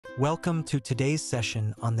Welcome to today's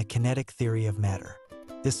session on the kinetic theory of matter.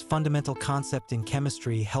 This fundamental concept in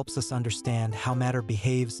chemistry helps us understand how matter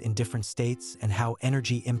behaves in different states and how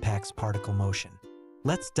energy impacts particle motion.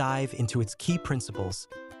 Let's dive into its key principles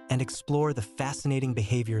and explore the fascinating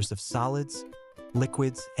behaviors of solids,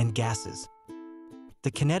 liquids, and gases.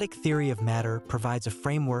 The kinetic theory of matter provides a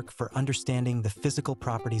framework for understanding the physical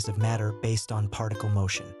properties of matter based on particle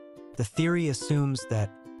motion. The theory assumes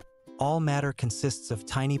that all matter consists of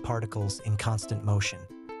tiny particles in constant motion.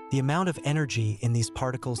 The amount of energy in these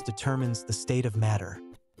particles determines the state of matter,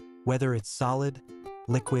 whether it's solid,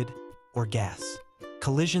 liquid, or gas.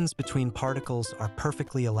 Collisions between particles are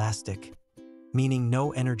perfectly elastic, meaning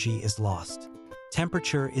no energy is lost.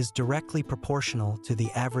 Temperature is directly proportional to the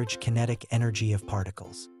average kinetic energy of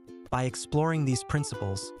particles. By exploring these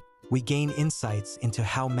principles, we gain insights into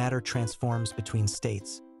how matter transforms between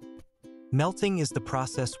states. Melting is the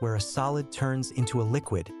process where a solid turns into a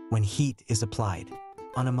liquid when heat is applied.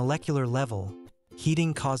 On a molecular level,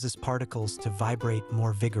 heating causes particles to vibrate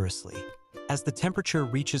more vigorously. As the temperature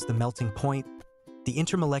reaches the melting point, the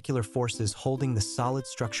intermolecular forces holding the solid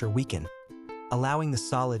structure weaken, allowing the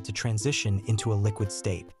solid to transition into a liquid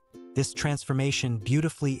state. This transformation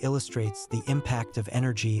beautifully illustrates the impact of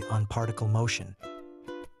energy on particle motion.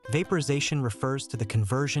 Vaporization refers to the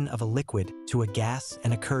conversion of a liquid to a gas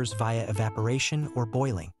and occurs via evaporation or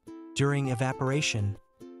boiling. During evaporation,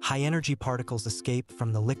 high-energy particles escape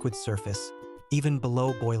from the liquid surface, even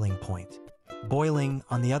below boiling point. Boiling,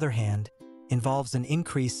 on the other hand, involves an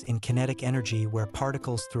increase in kinetic energy where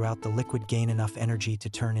particles throughout the liquid gain enough energy to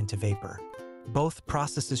turn into vapor. Both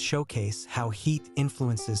processes showcase how heat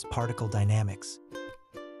influences particle dynamics.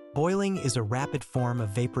 Boiling is a rapid form of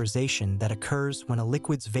vaporization that occurs when a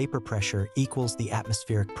liquid's vapor pressure equals the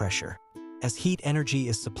atmospheric pressure. As heat energy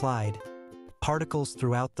is supplied, particles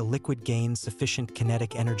throughout the liquid gain sufficient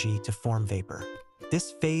kinetic energy to form vapor.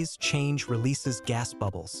 This phase change releases gas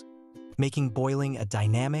bubbles, making boiling a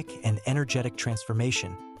dynamic and energetic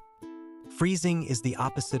transformation. Freezing is the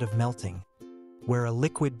opposite of melting, where a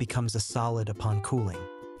liquid becomes a solid upon cooling.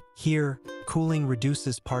 Here, cooling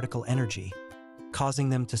reduces particle energy, causing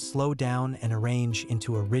them to slow down and arrange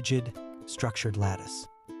into a rigid, structured lattice.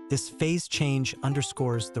 This phase change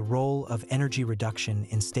underscores the role of energy reduction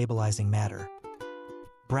in stabilizing matter.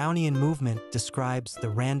 Brownian movement describes the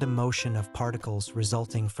random motion of particles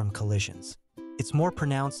resulting from collisions. It's more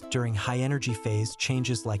pronounced during high-energy phase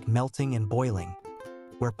changes like melting and boiling,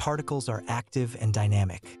 where particles are active and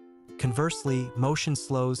dynamic. Conversely, motion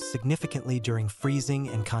slows significantly during freezing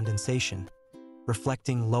and condensation,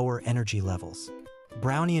 reflecting lower energy levels.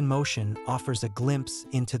 Brownian motion offers a glimpse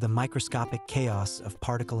into the microscopic chaos of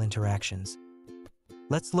particle interactions.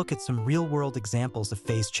 Let's look at some real-world examples of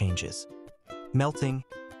phase changes. Melting,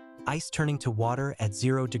 ice turning to water at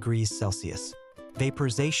 0 degrees Celsius.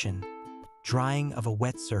 Vaporization, drying of a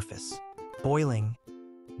wet surface. Boiling,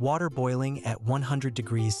 water boiling at 100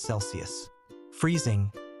 degrees Celsius.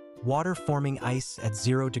 Freezing, water forming ice at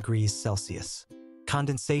 0 degrees Celsius.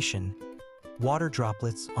 Condensation, water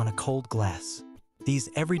droplets on a cold glass. These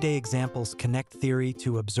everyday examples connect theory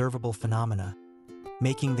to observable phenomena,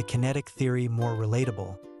 making the kinetic theory more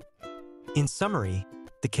relatable. In summary,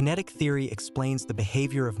 the kinetic theory explains the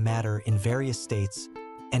behavior of matter in various states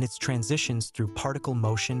and its transitions through particle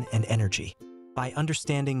motion and energy. By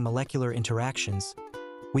understanding molecular interactions,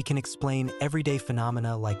 we can explain everyday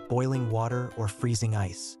phenomena like boiling water or freezing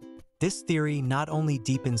ice. This theory not only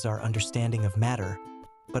deepens our understanding of matter,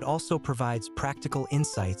 but also provides practical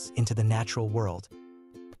insights into the natural world.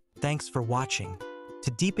 Thanks for watching.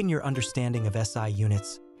 To deepen your understanding of SI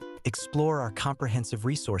units, explore our comprehensive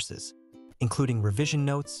resources, including revision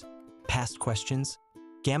notes, past questions,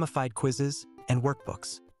 gamified quizzes, and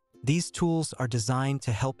workbooks. These tools are designed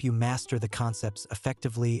to help you master the concepts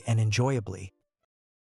effectively and enjoyably.